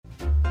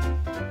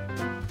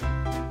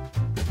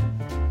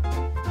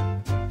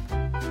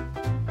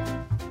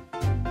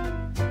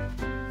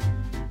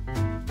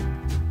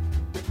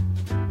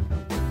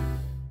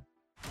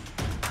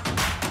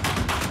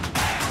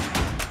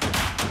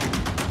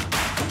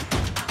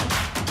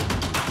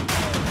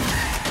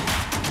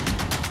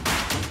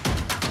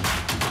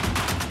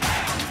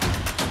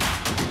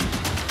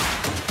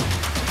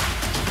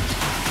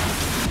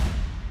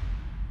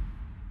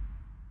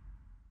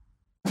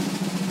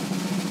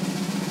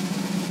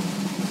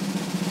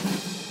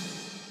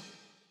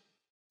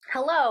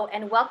Hello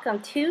and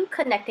welcome to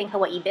Connecting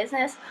Hawaii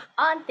Business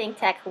on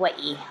ThinkTech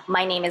Hawaii.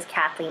 My name is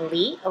Kathleen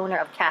Lee, owner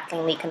of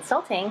Kathleen Lee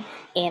Consulting,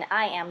 and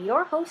I am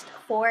your host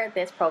for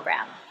this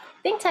program.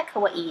 ThinkTech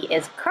Hawaii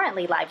is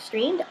currently live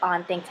streamed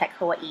on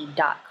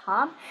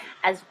thinktechhawaii.com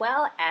as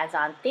well as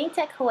on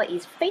ThinkTech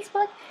Hawaii's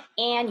Facebook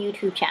and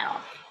YouTube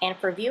channel. And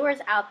for viewers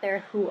out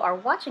there who are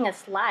watching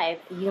us live,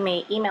 you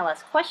may email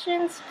us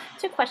questions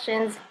to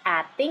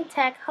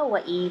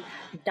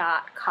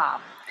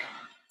questions@thinktechhawaii.com.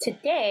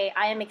 Today,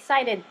 I am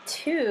excited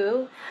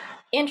to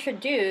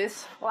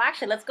introduce,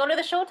 let's go to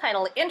the show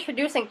title,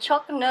 Introducing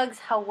Chokonugs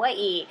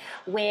Hawaii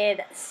with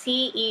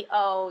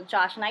CEO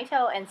Josh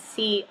Naito and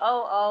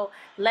COO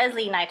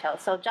Leslie Naito.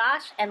 So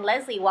Josh and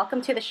Leslie,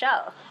 welcome to the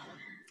show.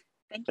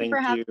 Thank you for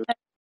having me.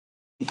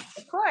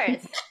 Of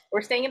course,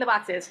 we're staying in the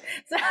boxes.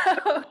 So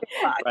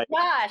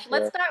Josh,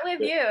 let's start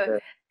with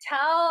you.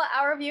 Tell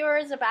our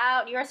viewers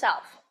about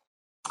yourself.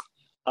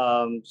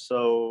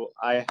 So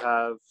I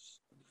have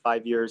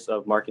 5 years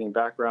of marketing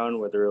background,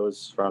 whether it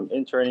was from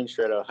interning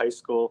straight out of high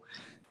school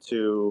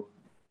to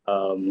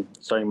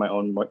starting my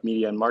own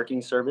media and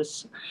marketing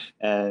service.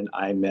 And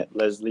I met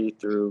Leslie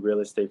through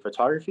real estate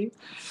photography.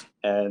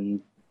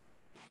 And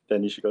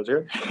then you should go to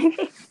her.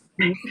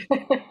 And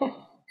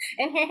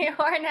here you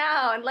are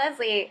now. And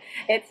Leslie,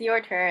 it's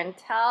your turn.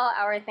 Tell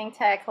our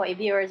ThinkTech Hawaii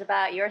viewers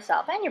about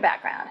yourself and your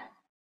background.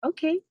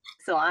 Okay,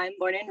 so I'm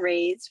born and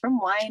raised from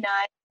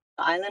Waianae,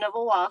 the island of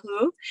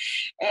Oahu,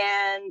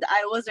 and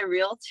I was a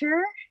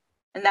realtor,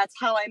 and that's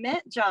how I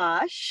met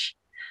Josh.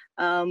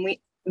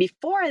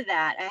 Before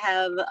that, I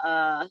have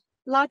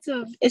lots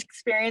of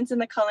experience in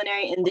the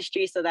culinary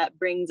industry, so that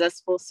brings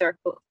us full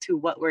circle to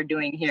what we're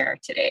doing here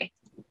today.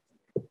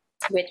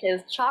 Which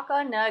is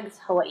Chokonugs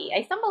Hawaii.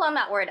 I stumbled on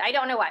that word. I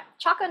don't know why.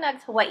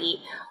 Chokonugs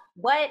Hawaii.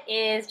 What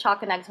is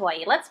Chokonugs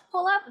Hawaii? Let's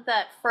pull up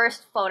the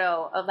first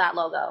photo of that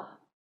logo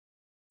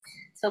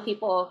so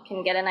people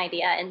can get an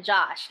idea. And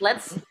Josh,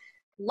 let's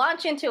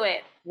launch into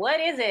it. What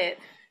is it?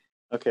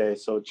 Okay,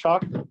 so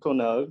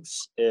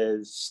Chokonugs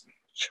is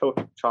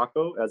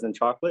choco as in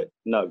chocolate,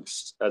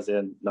 nugs as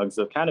in nugs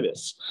of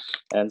cannabis.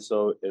 And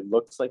so it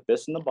looks like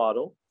this in the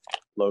bottle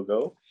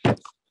logo,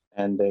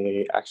 and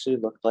they actually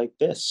look like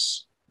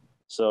this.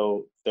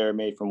 So they're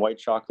made from white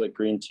chocolate,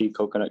 green tea,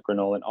 coconut,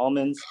 granola, and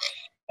almonds.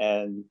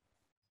 And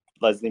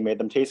Leslie made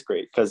them taste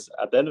great because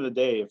at the end of the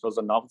day, if it was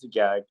a novelty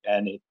gag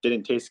and it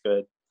didn't taste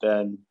good,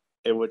 then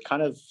it would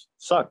kind of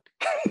suck.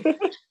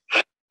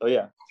 So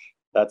yeah,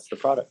 that's the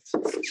product.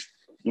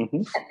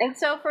 Mm-hmm. And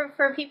so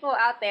for people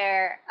out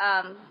there,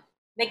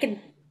 they could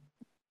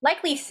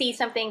likely see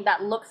something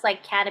that looks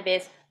like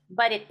cannabis,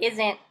 but it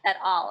isn't at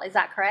all. Is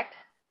that correct?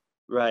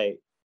 Right.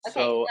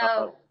 Okay, so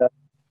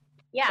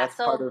that's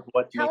part of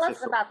what tell makes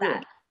us about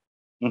that.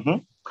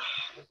 Mm-hmm.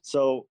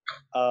 So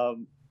a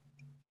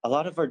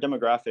lot of our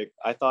demographic,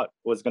 I thought,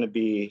 was going to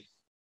be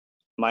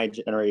my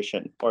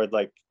generation, or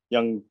like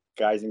young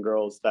guys and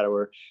girls that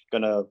were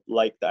going to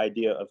like the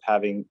idea of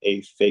having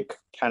a fake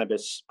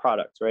cannabis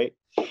product, right?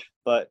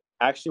 But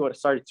actually what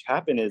started to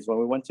happen is when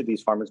we went to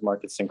these farmers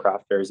markets and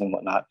craft fairs and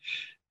whatnot,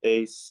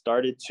 they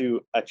started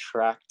to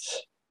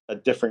attract a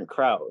different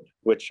crowd,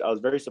 which I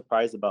was very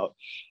surprised about.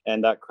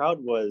 And that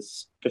crowd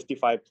was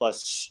 55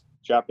 plus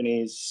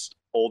Japanese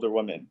older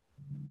women.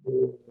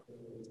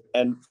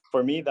 And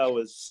for me, that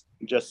was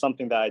just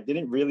something that I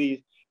didn't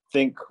really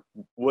think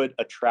would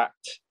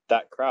attract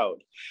that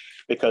crowd,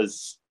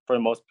 because for the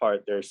most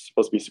part, they're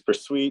supposed to be super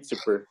sweet,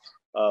 super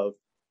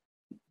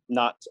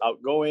not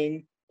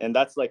outgoing. And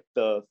that's like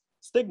the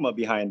stigma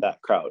behind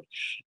that crowd.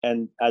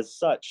 And as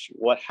such,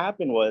 what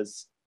happened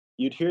was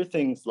you'd hear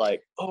things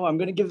like, oh, I'm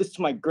going to give this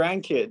to my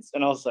grandkids.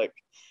 And I was like,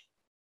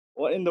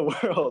 what in the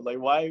world? Like,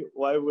 why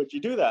would you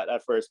do that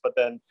at first? But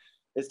then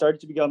it started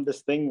to become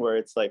this thing where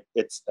it's like,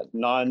 it's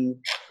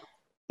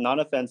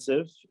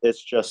non-offensive.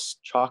 It's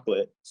just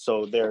chocolate.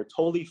 So they're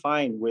totally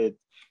fine with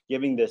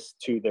giving this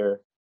to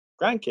their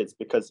grandkids,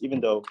 because even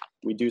though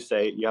we do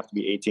say you have to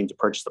be 18 to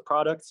purchase the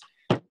products,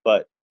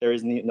 but there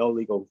is no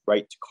legal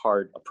right to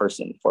card a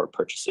person for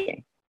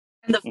purchasing.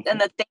 And the thing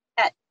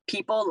that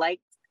people like,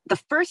 the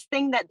first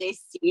thing that they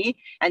see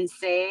and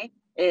say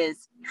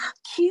is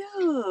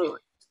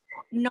cute.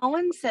 No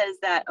one says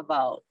that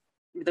about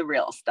the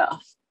real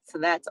stuff. So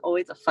that's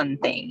always a fun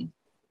thing.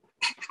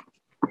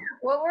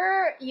 What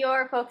were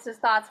your folks'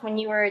 thoughts when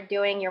you were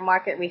doing your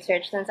market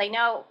research? Since I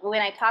know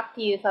when I talked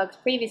to you folks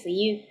previously,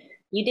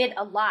 you did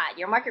a lot.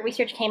 Your market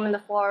research came in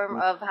the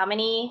form of how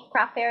many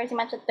craft fairs? You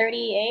mentioned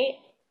 38?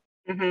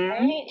 Mm-hmm.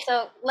 Right?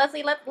 So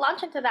Leslie, let's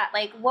launch into that.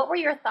 Like, what were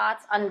your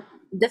thoughts on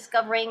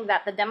discovering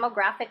that the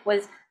demographic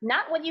was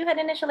not what you had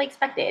initially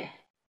expected?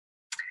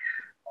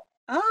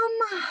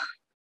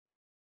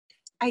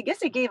 I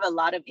guess it gave a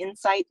lot of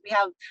insight. We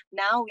have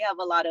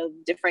a lot of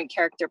different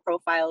character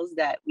profiles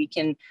that we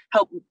can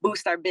help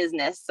boost our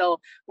business. So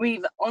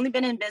we've only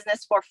been in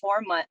business for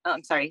 4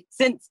 months.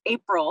 Since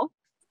April.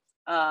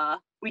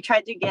 We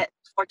tried to get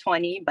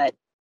 420, but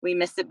we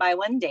missed it by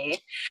 1 day.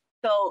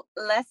 So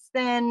less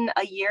than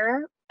a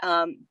year,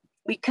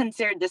 we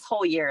considered this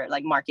whole year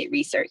like market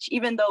research,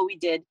 even though we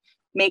did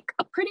make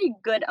a pretty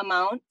good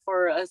amount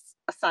for a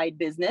side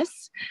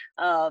business.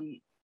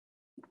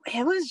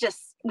 It was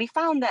just, we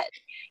found that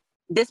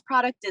this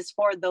product is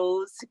for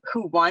those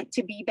who want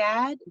to be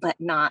bad, but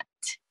not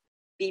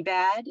be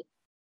bad.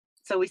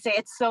 So we say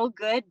it's so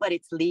good, but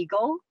it's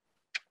legal.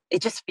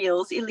 It just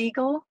feels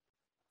illegal.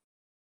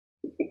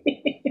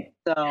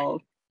 So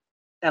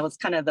that was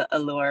kind of the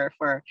allure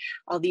for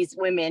all these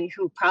women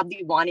who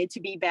probably wanted to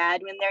be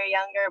bad when they're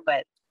younger,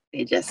 but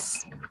they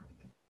just,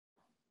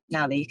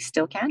 now they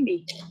still can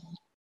be.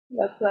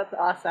 That's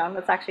awesome.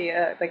 That's actually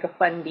a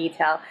fun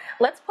detail.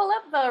 Let's pull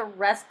up the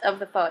rest of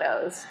the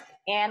photos.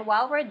 And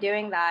while we're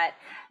doing that,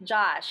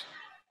 Josh,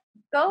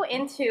 go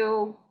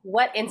into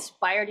what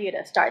inspired you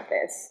to start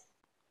this.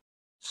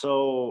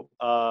 So,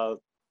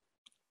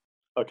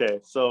 okay,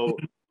 so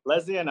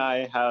Leslie and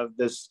I have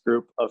this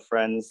group of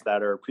friends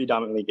that are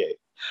predominantly gay.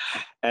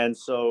 And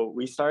so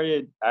we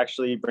started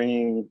actually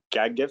bringing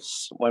gag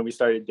gifts when we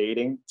started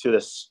dating to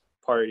this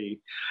party.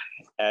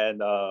 And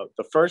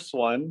the first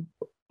one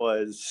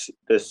was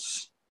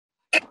this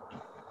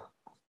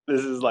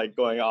is like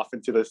going off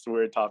into this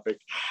weird topic.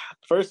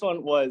 First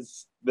one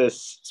was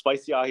this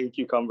spicy ahi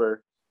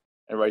cucumber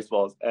and rice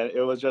balls. And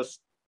it was just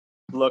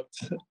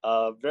looked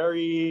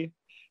very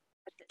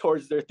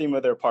towards their theme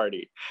of their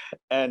party.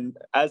 And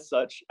as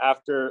such,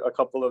 after a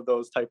couple of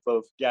those type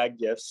of gag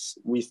gifts,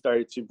 we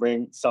started to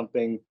bring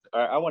something,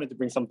 or I wanted to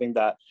bring something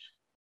that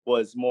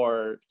was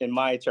more in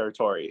my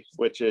territory,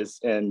 which is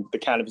in the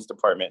cannabis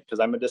department, because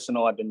I'm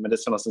medicinal. I've been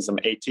medicinal since I'm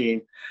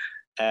 18.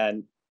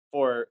 And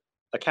for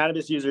a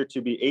cannabis user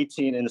to be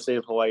 18 in the state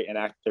of Hawaii and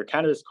act their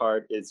cannabis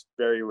card is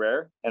very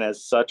rare. And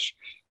as such,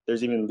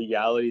 there's even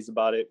legalities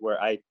about it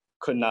where I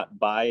could not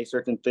buy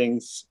certain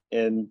things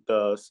in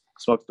the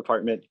smoke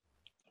department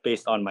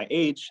based on my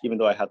age, even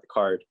though I had the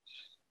card.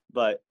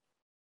 But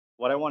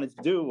what I wanted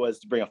to do was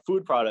to bring a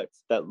food product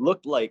that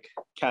looked like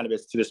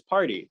cannabis to this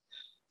party.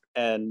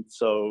 And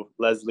so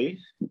Leslie,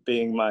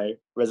 being my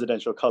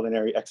residential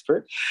culinary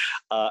expert,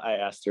 I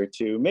asked her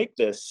to make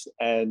this.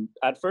 And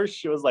at first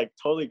she was like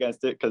totally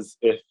against it, because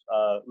if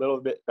a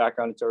little bit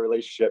background into our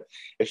relationship,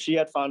 if she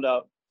had found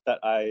out that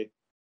I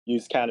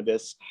used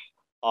cannabis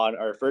on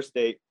our first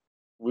date,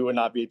 we would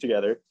not be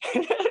together,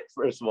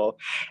 first of all.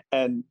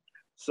 And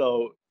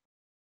so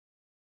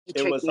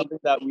it was something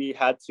that we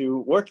had to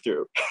work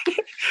through.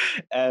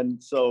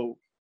 And so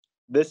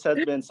this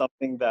has been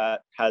something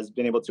that has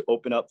been able to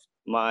open up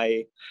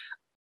my,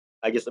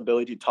 I guess,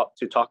 ability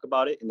to talk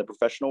about it in the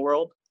professional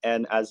world.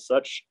 And as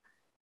such,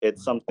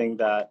 it's something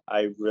that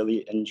I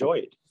really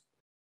enjoyed.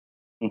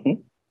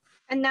 Mm-hmm.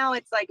 And now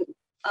it's like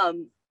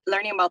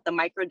learning about the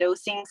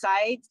microdosing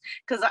sides,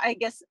 because I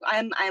guess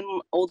I'm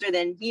older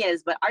than he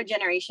is, but our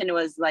generation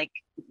was like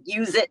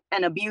use it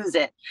and abuse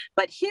it.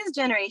 But his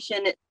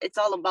generation, it's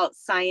all about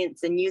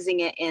science and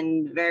using it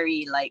in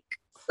very like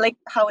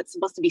how it's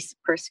supposed to be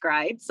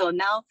prescribed. So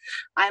now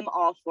I'm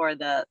all for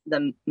the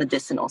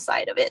medicinal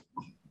side of it.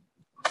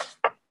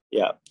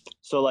 Yeah.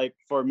 So like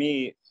for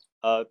me,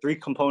 3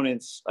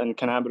 components and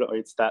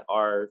cannabinoids that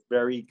are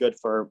very good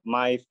for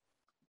my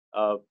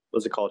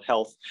what's it called,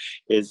 health,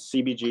 is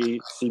CBG,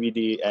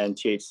 CBD, and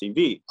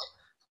THCV.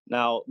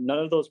 Now, none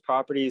of those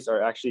properties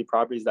are actually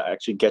properties that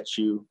actually get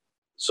you,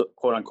 so,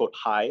 quote unquote,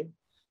 high,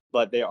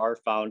 but they are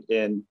found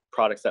in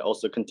products that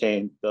also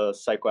contain the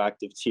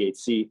psychoactive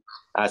THC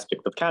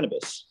aspect of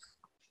cannabis.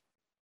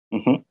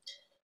 Mm-hmm.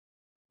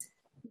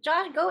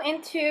 Josh, go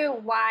into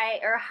why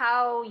or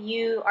how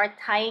you are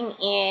tying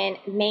in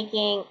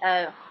making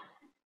a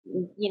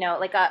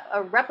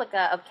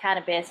replica of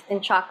cannabis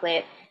in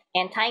chocolate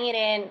and tying it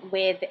in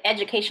with the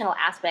educational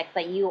aspect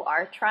that you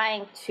are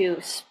trying to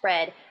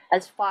spread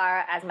as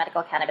far as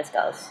medical cannabis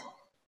goes.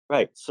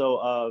 Right.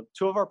 So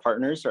 2 of our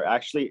partners are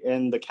actually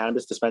in the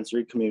cannabis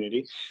dispensary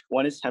community.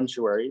 One is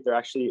Hemtuary. They're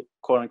actually,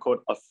 quote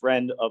unquote, a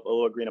friend of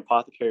Aloha Green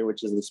Apothecary,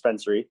 which is a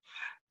dispensary,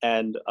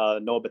 and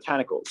Noah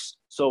Botanicals.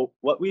 So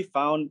what we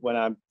found when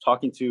I'm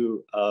talking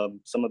to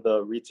some of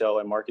the retail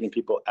and marketing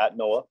people at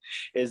Noah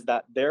is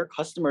that their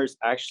customers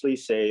actually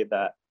say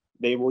that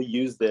they will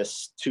use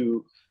this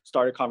to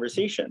start a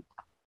conversation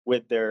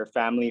with their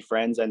family,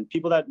 friends, and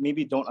people that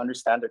maybe don't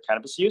understand their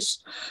cannabis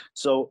use.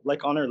 So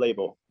like on our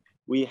label,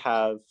 we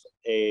have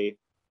it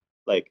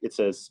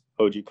says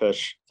OG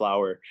Kush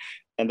flower,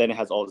 and then it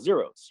has all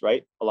zeros,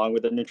 right? Along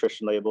with the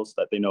nutrition labels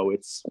that they know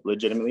it's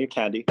legitimately a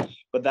candy.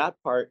 But that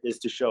part is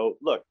to show,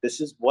 look,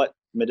 this is what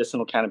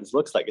medicinal cannabis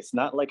looks like. It's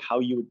not like how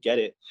you would get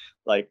it,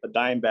 like a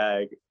dime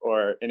bag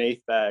or an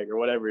eighth bag or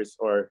whatever it is,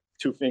 or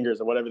 2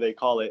 fingers or whatever they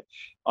call it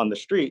on the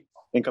street,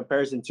 in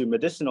comparison to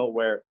medicinal,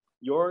 where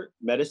your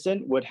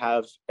medicine would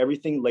have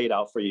everything laid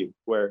out for you,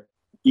 where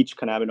each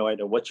cannabinoid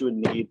and what you would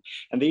need.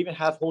 And they even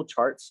have whole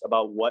charts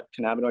about what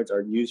cannabinoids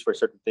are used for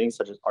certain things,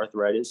 such as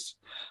arthritis,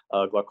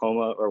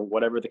 glaucoma, or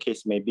whatever the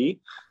case may be.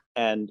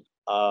 And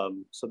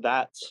so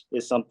that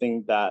is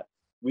something that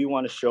we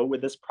want to show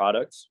with this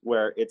product,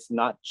 where it's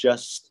not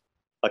just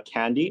a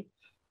candy.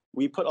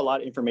 We put a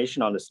lot of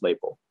information on this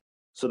label,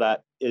 so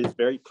that it is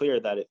very clear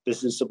that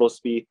this is supposed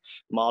to be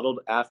modeled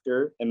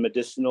after a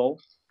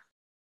medicinal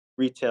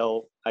retail,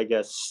 I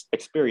guess,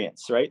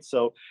 experience, right?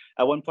 So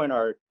at one point,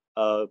 our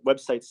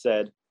website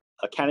said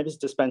a cannabis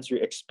dispensary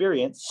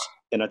experience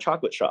in a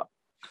chocolate shop.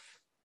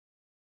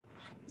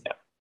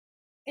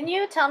 Can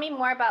you tell me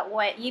more about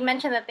what you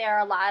mentioned that there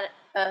are a lot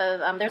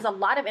of there's a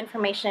lot of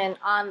information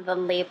on the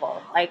label.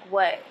 Like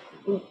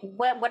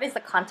what is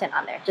the content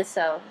on there? Just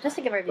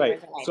to give our Right.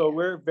 viewers an idea. So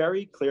we're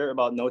very clear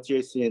about no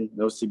THC and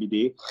no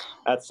CBD.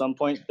 At some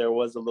point, there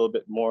was a little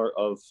bit more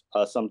of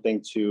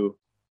something to,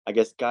 I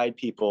guess, guide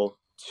people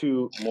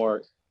to more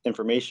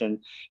information,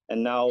 and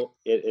now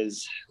it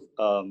is.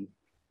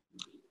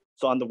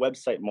 So on the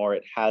website more,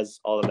 it has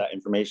all of that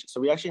information. So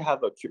we actually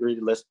have a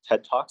curated list of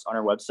TED Talks on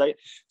our website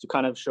to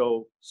kind of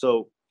show.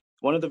 So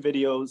one of the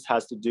videos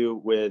has to do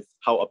with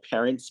how a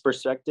parent's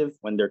perspective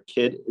when their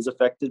kid is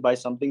affected by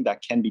something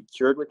that can be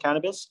cured with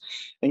cannabis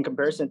in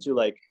comparison to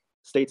like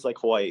states like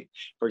Hawaii.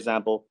 For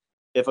example,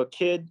 if a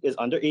kid is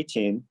under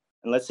 18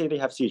 and let's say they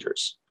have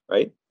seizures,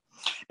 right?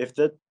 If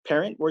the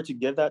parent were to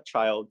give that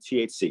child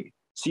THC,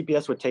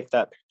 CPS would take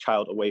that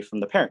child away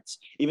from the parents,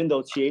 even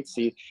though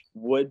THC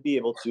would be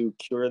able to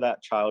cure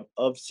that child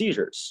of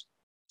seizures.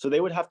 So they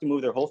would have to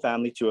move their whole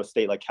family to a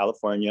state like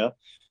California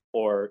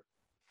or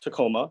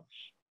Tacoma,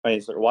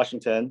 right, or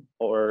Washington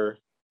or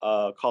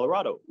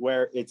Colorado,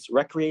 where it's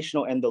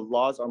recreational and the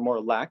laws are more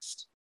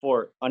laxed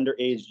for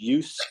underage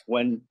use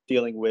when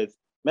dealing with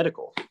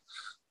medical.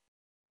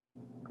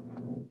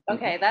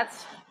 Okay,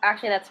 that's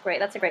great.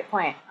 That's a great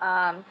point.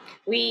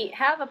 We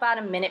have about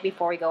a minute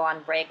before we go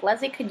on break.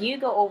 Leslie, could you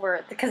go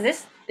over, because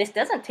this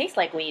doesn't taste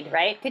like weed,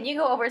 right? Could you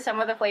go over some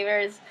of the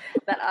flavors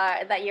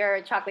that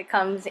your chocolate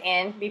comes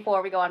in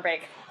before we go on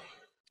break?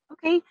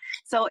 Okay,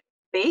 so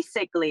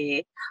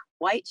basically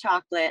white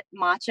chocolate,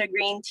 matcha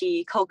green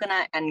tea,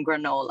 coconut, and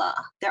granola.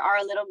 There are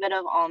a little bit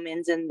of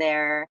almonds in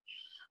there.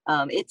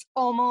 It's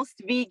almost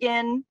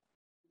vegan,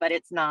 but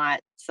it's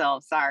not,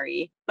 so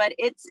sorry. But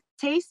it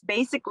tastes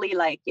basically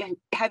like,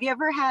 have you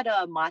ever had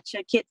a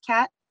matcha Kit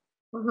Kat?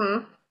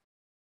 Mm-hmm.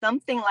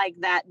 Something like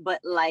that, but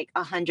like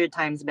 100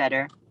 times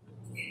better.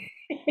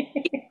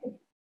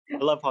 I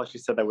love how she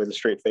said that with a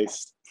straight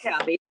face. Yeah,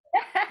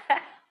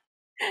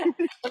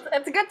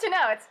 It's good to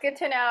know. It's good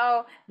to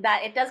know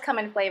that it does come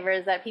in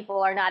flavors that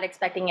people are not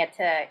expecting it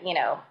to,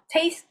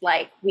 taste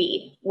like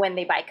weed when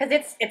they buy, because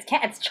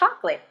it's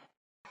chocolate.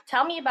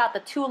 Tell me about the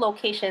 2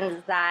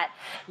 locations that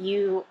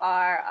you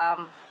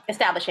are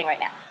establishing right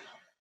now.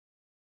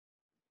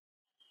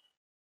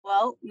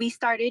 Well, we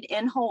started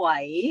in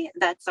Hawaii.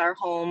 That's our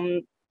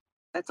home.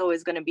 That's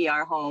always going to be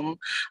our home.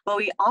 But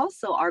we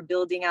also are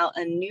building out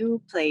a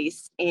new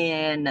place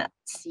in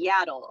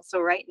Seattle. So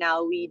right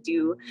now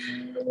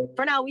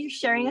for now, we're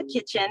sharing a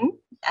kitchen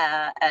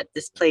at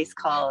this place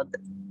called,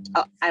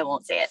 I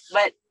won't say it,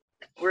 but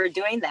we're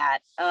doing that.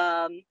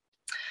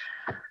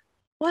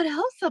 What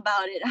else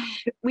about it?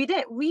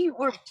 We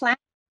were planning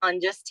on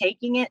just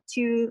taking it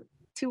to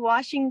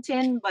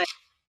Washington, but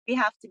we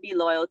have to be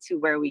loyal to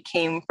where we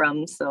came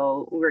from,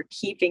 so we're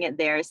keeping it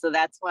there. So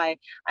that's why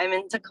I'm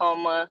in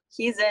Tacoma.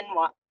 He's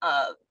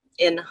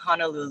in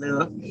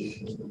Honolulu,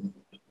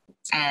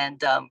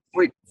 and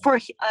we're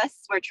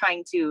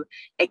trying to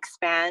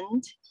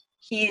expand.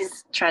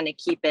 He's trying to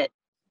keep it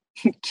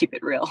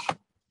real,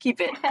 keep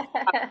it.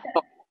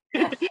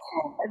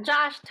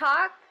 Josh,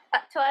 talk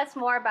to us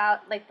more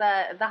about like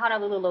the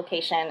Honolulu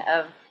location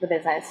of the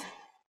business.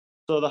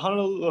 So the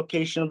Honolulu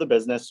location of the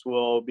business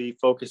will be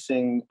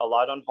focusing a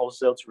lot on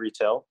wholesale to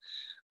retail.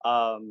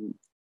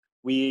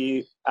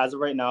 We, as of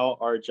right now,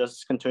 are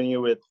just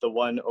continuing with the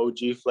one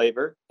OG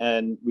flavor,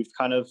 and we've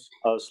kind of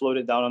slowed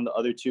it down on the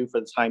other 2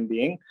 for the time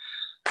being.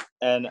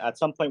 And at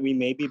some point, we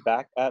may be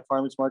back at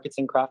farmers markets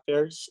and craft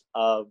fairs.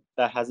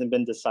 That hasn't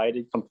been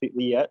decided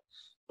completely yet,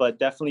 but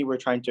definitely we're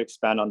trying to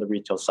expand on the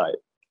retail side.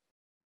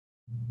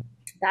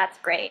 That's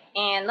great.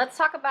 And let's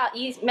talk about,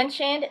 you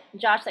mentioned,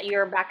 Josh, that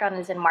your background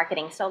is in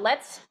marketing. So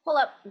let's pull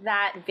up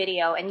that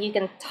video and you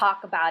can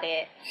talk about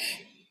it,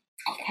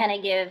 kind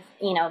of give,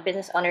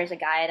 business owners a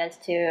guide as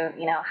to,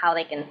 how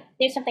they can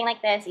do something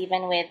like this,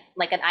 even with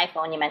like an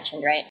iPhone you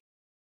mentioned, right?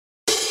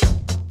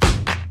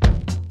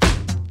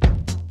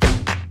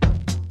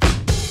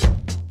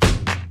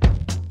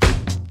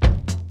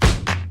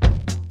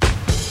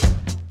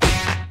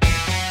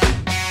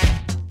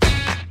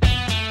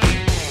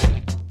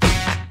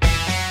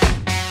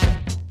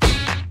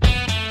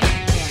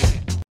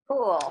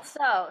 Cool.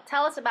 So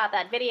tell us about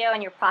that video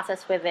and your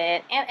process with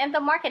it and the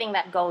marketing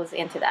that goes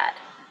into that.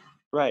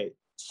 Right.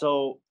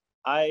 So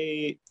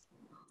I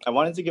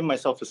wanted to give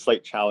myself a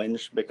slight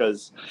challenge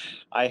because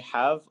I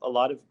have a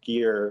lot of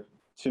gear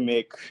to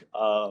make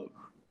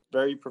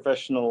very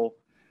professional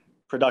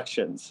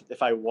productions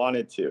if I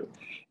wanted to.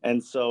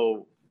 And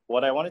so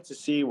what I wanted to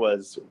see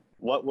was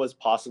what was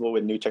possible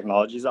with new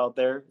technologies out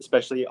there,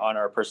 especially on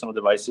our personal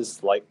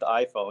devices like the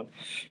iPhone.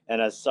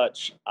 And as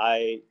such,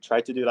 I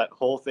tried to do that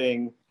whole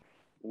thing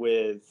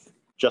with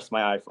just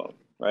my iPhone,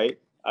 right?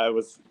 I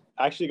was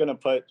actually going to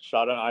put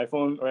shot on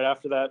iPhone right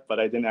after that, but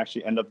I didn't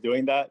actually end up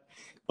doing that.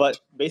 But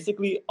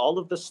basically, all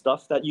of the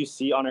stuff that you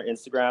see on our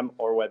Instagram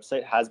or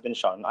website has been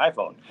shot on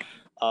iPhone.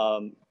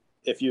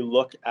 if you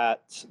look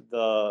at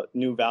the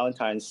new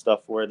Valentine's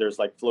stuff where there's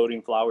like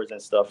floating flowers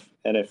and stuff,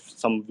 and if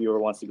some viewer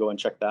wants to go and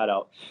check that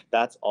out,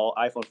 that's all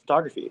iPhone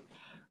photography.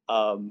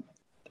 Um,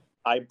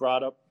 I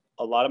brought up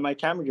a lot of my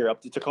camera gear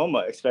up to Tacoma,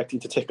 expecting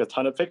to take a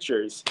ton of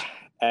pictures,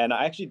 and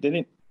I actually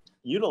didn't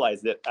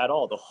utilize it at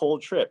all the whole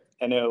trip.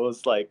 And it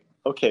was like,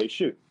 okay,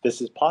 shoot,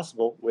 this is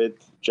possible with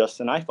just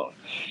an iPhone.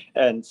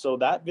 And so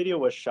that video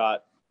was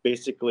shot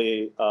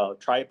basically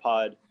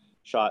tripod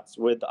shots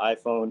with the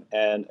iPhone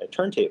and a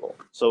turntable.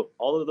 So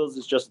all of those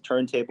is just a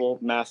turntable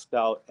masked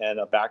out and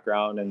a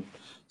background and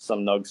some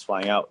nugs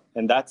flying out,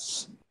 and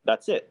that's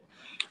it.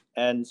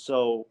 And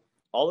so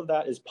all of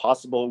that is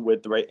possible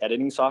with the right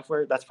editing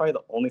software. That's probably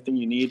the only thing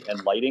you need,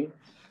 and lighting.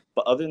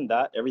 But other than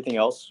that, everything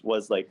else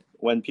was like,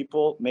 when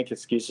people make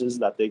excuses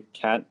that they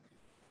can't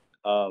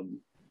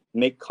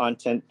make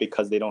content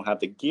because they don't have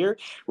the gear,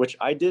 which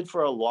I did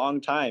for a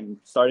long time,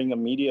 starting a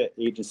media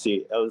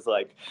agency. I was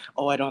like,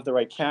 oh, I don't have the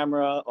right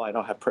camera. Oh, I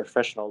don't have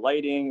professional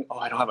lighting. Oh,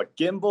 I don't have a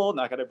gimbal.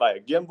 Not gonna buy a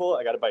gimbal.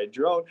 I gotta buy a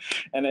drone.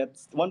 And at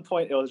one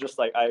point, it was just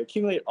like, I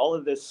accumulate all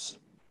of this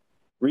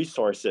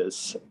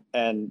resources,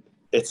 and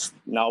it's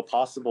now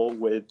possible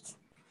with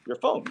your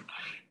phone.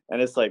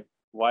 And it's like,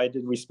 why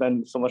did we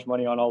spend so much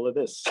money on all of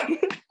this?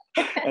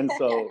 And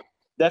so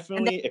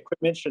definitely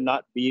equipment should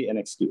not be an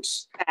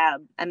excuse.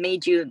 I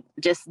made you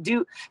just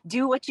do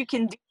what you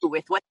can do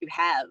with what you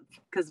have,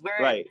 because we're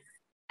right.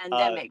 in a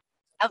pandemic,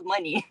 have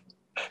money.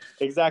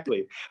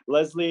 Exactly.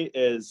 Leslie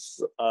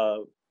is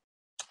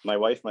my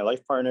wife, my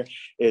life partner,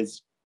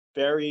 is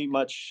very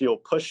much, she'll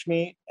push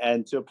me,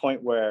 and to a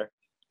point where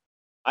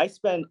I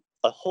spend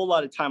a whole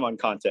lot of time on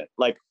content,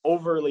 like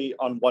overly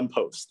on one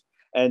post.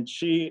 And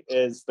she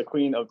is the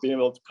queen of being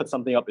able to put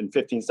something up in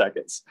 15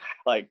 seconds.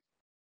 Like,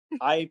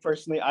 I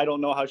personally, I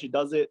don't know how she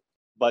does it,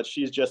 but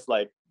she's just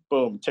like,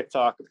 boom,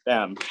 TikTok,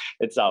 bam,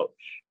 it's out.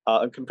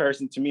 In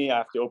comparison to me, I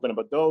have to open up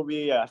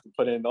Adobe, I have to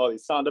put in all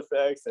these sound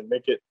effects and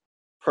make it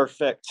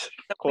perfect,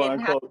 quote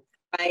unquote.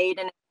 Right,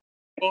 and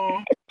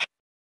everything.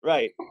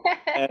 Right.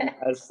 And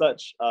as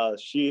such,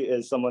 she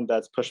is someone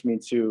that's pushed me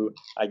to,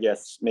 I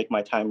guess, make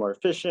my time more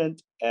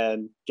efficient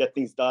and get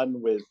things done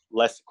with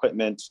less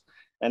equipment.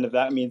 And if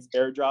that means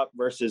AirDrop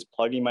versus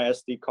plugging my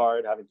SD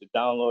card, having to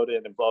download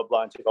it and blah,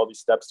 blah, and take all these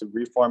steps to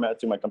reformat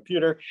to my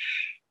computer,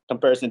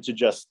 comparison to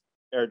just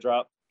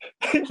AirDrop,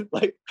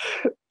 like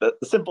the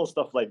simple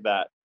stuff like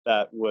that,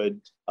 that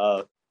would,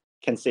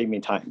 can save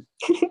me time.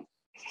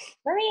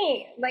 For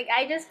me, like,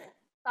 I just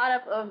thought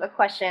up of a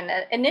question.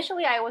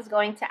 Initially, I was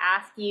going to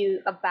ask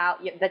you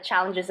about the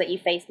challenges that you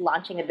faced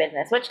launching a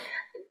business, which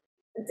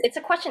it's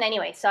a question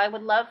anyway. So I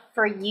would love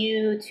for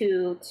you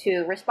to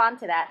respond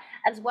to that,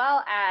 as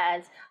well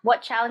as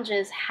what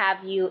challenges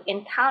have you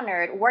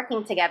encountered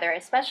working together,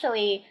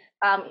 especially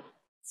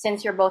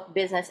since you're both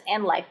business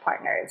and life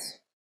partners.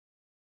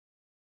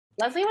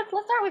 Leslie, let's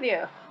start with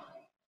you.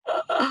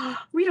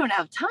 We don't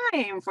have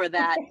time for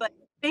that, but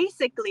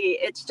basically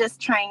it's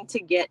just trying to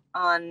get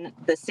on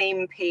the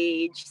same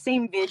page,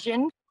 same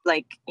vision.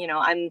 Like, you know,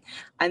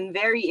 I'm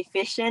very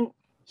efficient.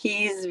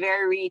 He's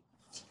very,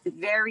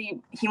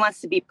 he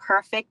wants to be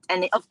perfect,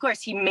 and of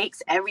course he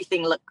makes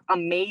everything look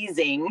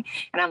amazing,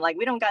 and I'm like,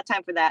 we don't got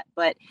time for that.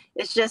 But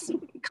it's just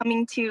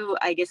coming to,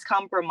 I guess,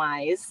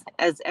 compromise,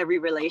 as every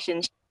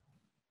relationship,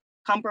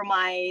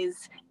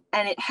 compromise,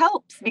 and it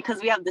helps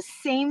because we have the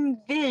same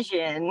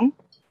vision,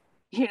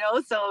 you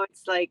know. So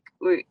it's like,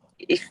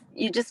 if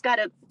you just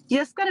gotta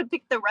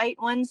pick the right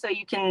one, so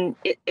you can,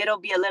 it'll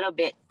be a little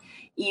bit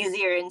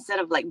easier instead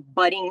of like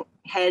butting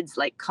heads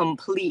like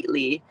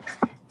completely.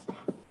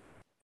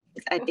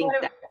 I think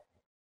that.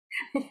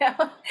 Yeah.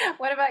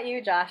 What about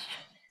you, Josh?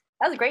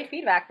 That was great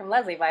feedback from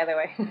Leslie, by the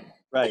way.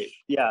 Right.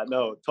 Yeah,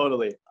 no,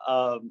 totally.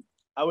 I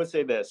would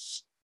say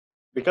this,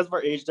 because of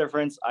our age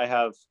difference, I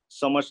have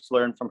so much to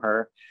learn from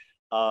her.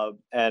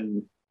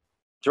 And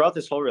throughout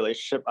this whole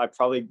relationship, I've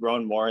probably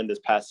grown more in this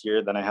past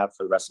year than I have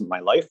for the rest of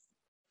my life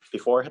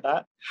before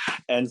that.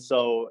 And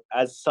so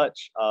as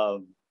such,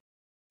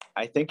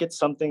 I think it's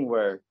something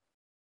where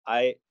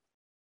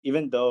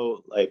even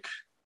though like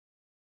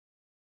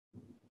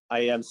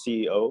I am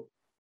CEO,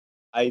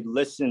 I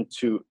listen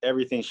to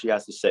everything she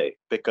has to say,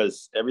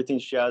 because everything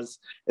she has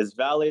is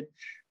valid.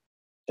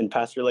 In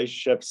past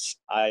relationships,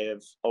 I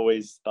have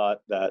always thought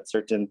that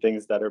certain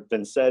things that have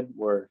been said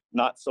were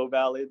not so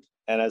valid.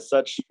 And as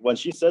such, when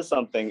she says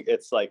something,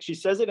 it's like she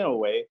says it in a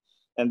way,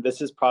 and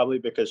this is probably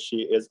because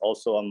she is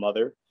also a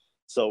mother.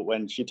 So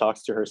when she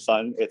talks to her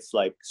son, it's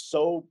like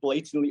so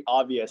blatantly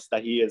obvious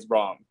that he is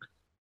wrong.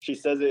 She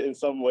says it in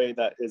some way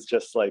that is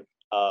just like,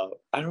 I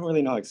don't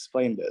really know how to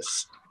explain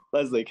this.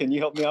 Leslie, can you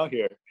help me out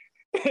here?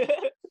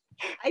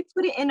 I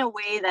put it in a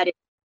way that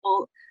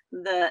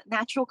the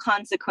natural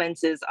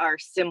consequences are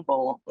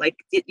simple. Like,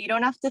 you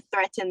don't have to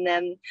threaten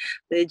them.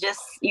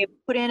 You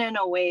put it in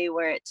a way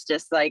where it's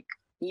just like,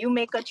 you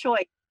make a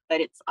choice, but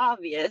it's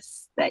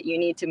obvious that you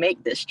need to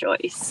make this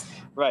choice.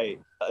 Right.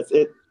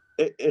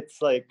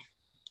 It's like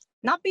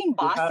not being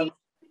bossy.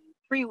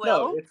 Free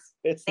will. No,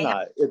 it's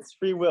not. It's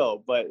free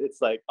will, but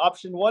it's like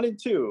option 1 and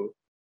 2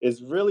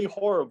 is really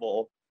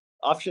horrible.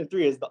 option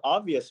 3 is the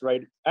obvious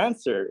right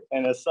answer.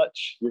 And as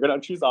such, you're going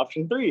to choose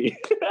option 3.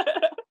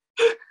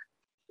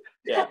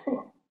 Yeah.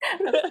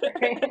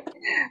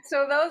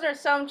 So those are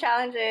some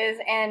challenges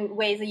and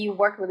ways that you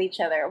worked with each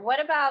other.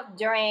 What about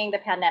during the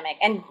pandemic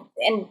and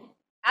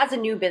as a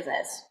new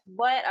business?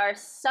 What are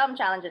some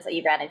challenges that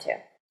you ran into?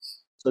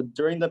 So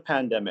during the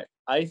pandemic,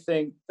 I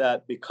think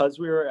that because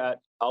we were at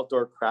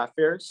outdoor craft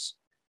fairs,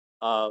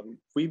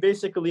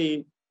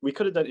 we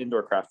could have done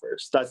indoor craft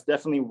fairs. That's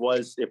definitely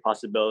was a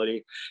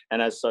possibility,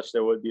 and as such,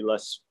 there would be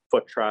less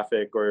foot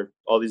traffic or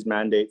all these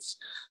mandates.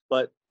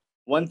 But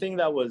one thing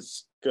that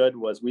was good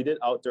was we did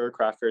outdoor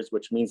craft fairs,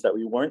 which means that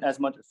we weren't as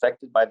much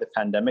affected by the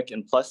pandemic.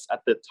 And plus,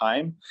 at the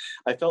time,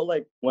 I felt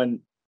like when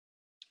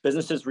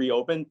businesses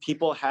reopened,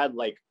 people had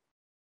like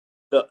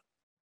the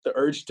the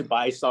urge to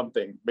buy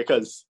something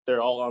because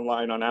they're all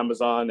online on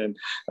Amazon and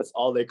that's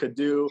all they could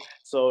do.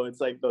 So it's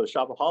like those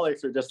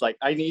shopaholics are just like,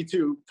 I need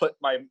to put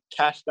my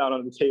cash down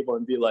on the table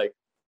and be like,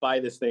 buy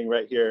this thing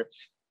right here,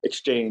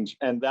 exchange.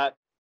 And that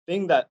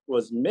thing that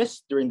was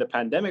missed during the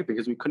pandemic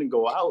because we couldn't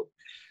go out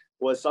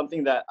was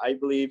something that I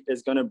believe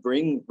is going to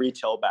bring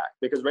retail back.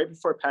 Because right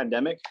before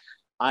pandemic,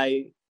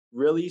 I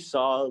really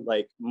saw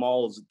like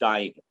malls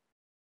dying.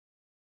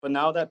 But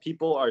now that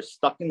people are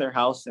stuck in their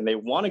house and they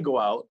want to go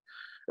out,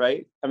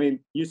 right? I mean,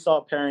 you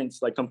saw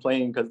parents like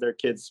complaining because their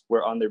kids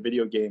were on their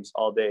video games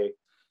all day.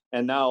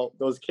 And now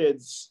those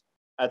kids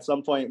at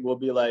some point will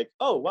be like,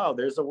 oh, wow,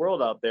 there's a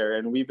world out there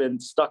and we've been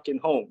stuck in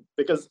home.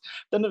 Because at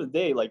the end of the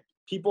day, like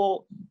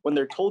people, when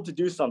they're told to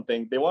do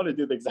something, they want to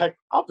do the exact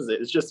opposite.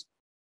 It's just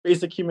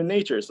basic human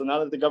nature. So now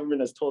that the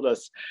government has told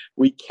us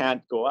we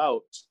can't go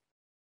out,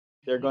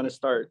 they're going to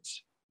start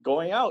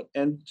going out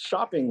and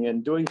shopping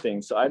and doing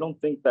things. So I don't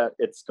think that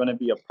it's going to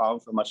be a problem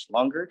for much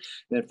longer.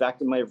 And in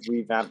fact, it might have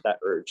revamped that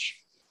urge.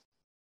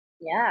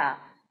 Yeah.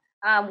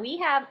 We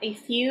have a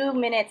few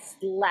minutes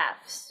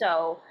left.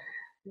 So,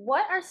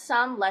 what are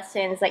some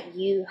lessons that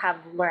you have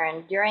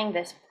learned during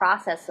this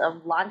process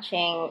of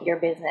launching your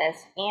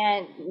business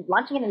and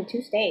launching it in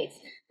 2 states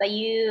that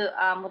you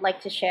would like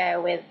to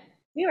share with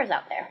viewers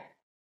out there?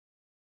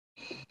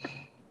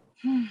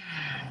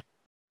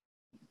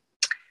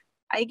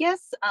 I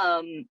guess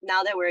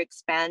now that we're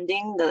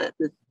expanding, the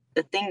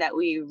thing that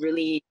we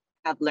really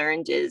have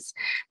learned is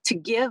to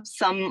give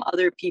some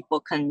other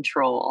people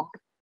control.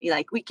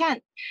 Like we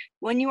can't,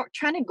 when you're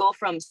trying to go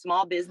from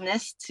small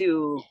business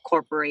to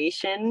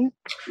corporation,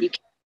 you can't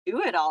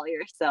do it all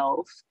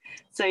yourself.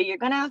 So you're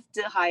gonna have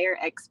to hire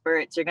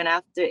experts. You're gonna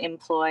have to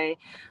employ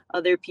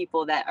other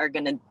people that are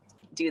gonna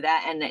do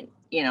that. And then,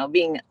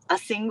 being a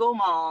single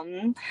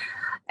mom,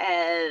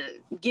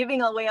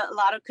 giving away a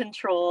lot of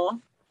control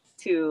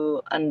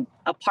to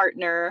a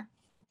partner,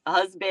 a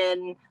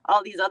husband,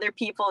 all these other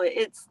people,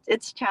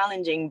 it's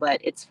challenging, but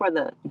it's for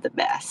the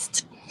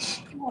best.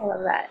 I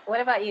love that.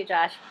 What about you,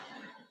 Josh?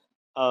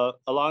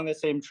 Along the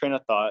same train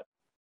of thought,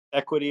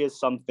 equity is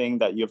something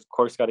that you of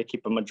course got to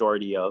keep a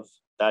majority of.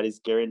 That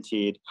is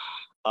guaranteed.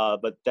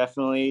 But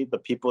definitely the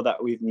people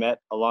that we've met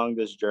along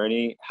this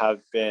journey have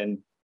been,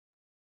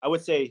 I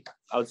would say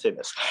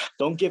this: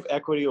 don't give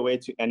equity away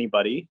to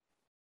anybody,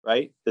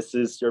 right? This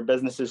is your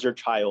business, is your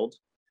child.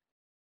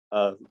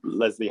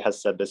 Leslie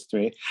has said this to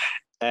me,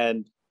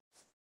 and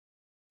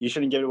you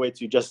shouldn't give it away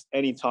to just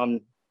any Tom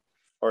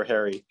or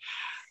Harry.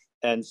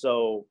 And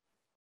so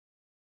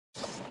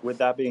with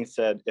that being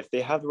said, if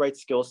they have the right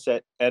skill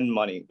set and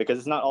money, because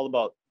it's not all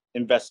about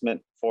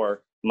investment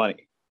for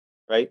money,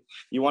 right?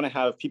 You want to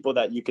have people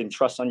that you can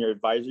trust on your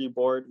advisory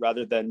board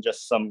rather than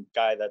just some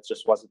guy that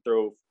just wants to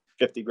throw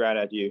 50 grand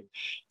at you.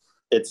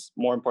 It's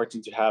more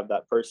important to have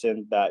that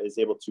person that is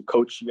able to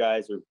coach you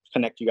guys or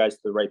connect you guys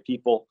to the right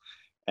people.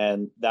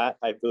 And that,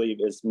 I believe,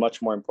 is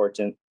much more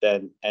important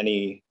than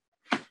any,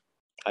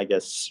 I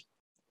guess,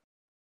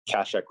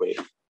 cash equity.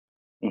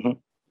 Mm-hmm.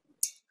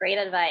 Great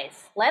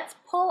advice. Let's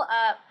pull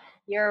up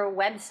your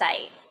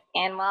website.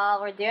 And while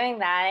we're doing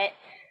that,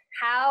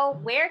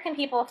 where can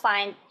people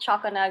find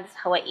Choconugs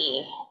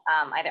Hawaii,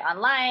 either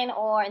online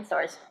or in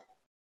stores?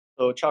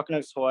 So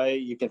Choconugs Hawaii,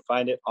 you can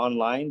find it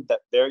online.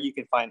 There you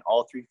can find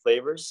all 3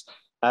 flavors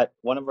at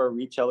one of our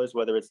retailers,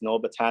 whether it's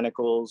Noah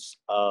Botanicals,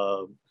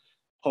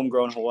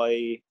 Homegrown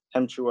Hawaii,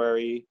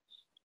 Hemtuary,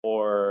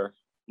 or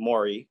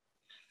Mori.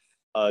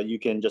 You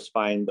can just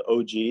find the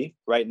OG.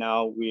 Right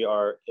now, we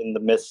are in the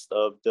midst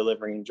of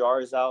delivering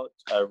jars out,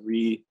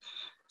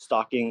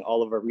 restocking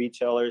all of our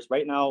retailers.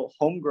 Right now,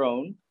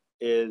 Homegrown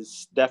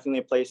is definitely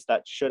a place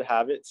that should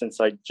have it since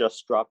I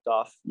just dropped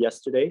off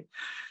yesterday.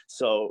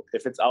 So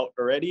if it's out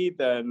already,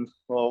 then,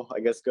 well,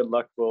 I guess good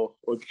luck. We'll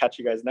catch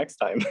you guys next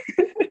time.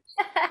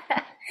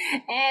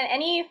 And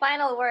any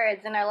final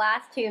words in our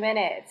last 2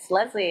 minutes,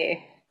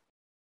 Leslie?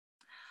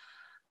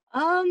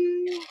 I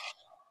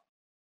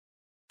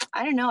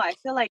don't know. I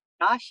feel like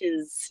Josh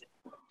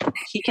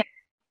he can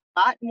a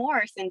lot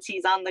more since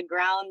he's on the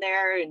ground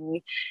there and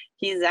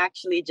he's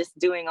actually just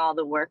doing all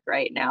the work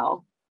right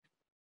now.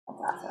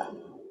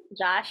 Awesome.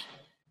 Josh?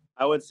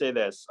 I would say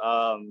this,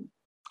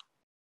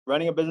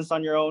 running a business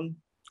on your own,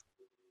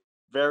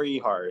 very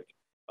hard.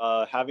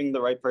 having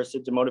the right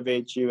person to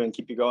motivate you and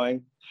keep you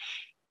going,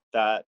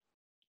 that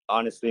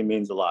honestly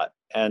means a lot.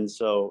 And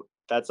so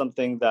that's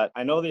something that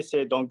I know they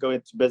say don't go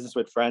into business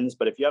with friends,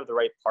 but if you have the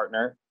right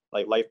partner,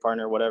 like life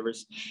partner,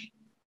 whatever's,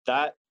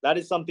 that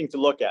is something to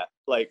look at.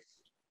 Like,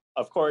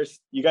 of course,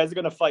 you guys are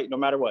going to fight no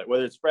matter what,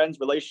 whether it's friends,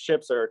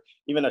 relationships, or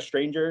even a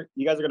stranger,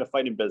 you guys are going to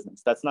fight in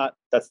business. That's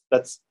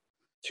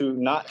to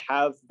not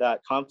have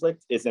that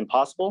conflict is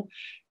impossible,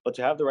 but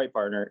to have the right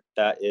partner,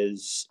 that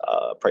is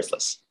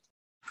priceless.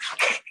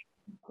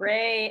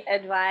 Great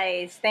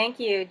advice. Thank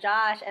you,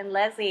 Josh and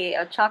Leslie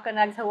of Choco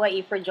Nugs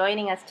Hawaii for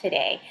joining us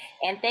today.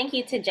 And thank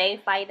you to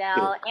Jay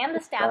Fidel and the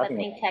staff at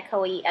Think Tech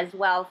Hawaii as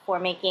well for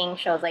making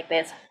shows like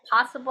this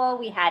possible.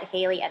 We had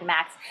Haley and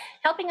Max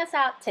helping us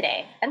out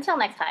today. Until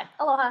next time,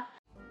 aloha.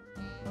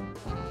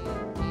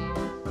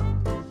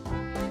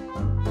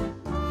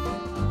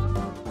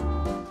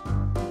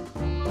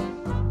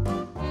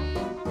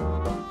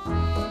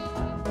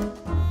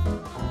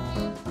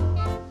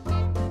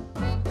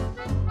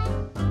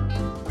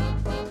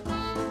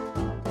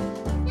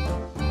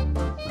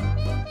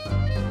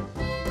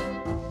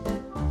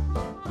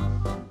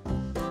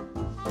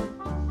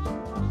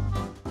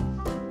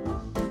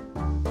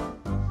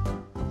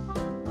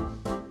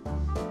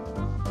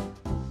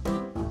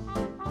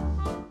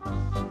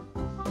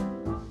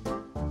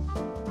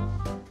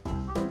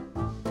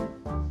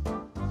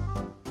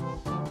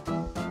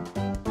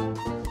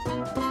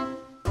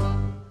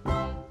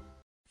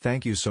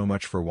 Thank you so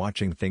much for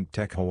watching Think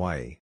Tech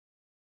Hawaii.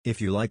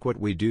 If you like what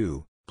we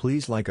do,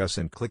 please like us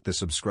and click the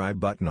subscribe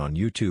button on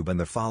YouTube and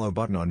the follow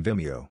button on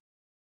Vimeo.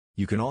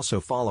 You can also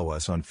follow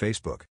us on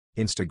Facebook,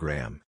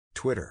 Instagram,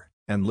 Twitter,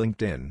 and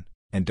LinkedIn,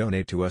 and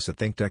donate to us at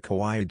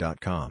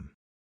thinktechhawaii.com.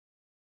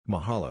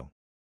 Mahalo.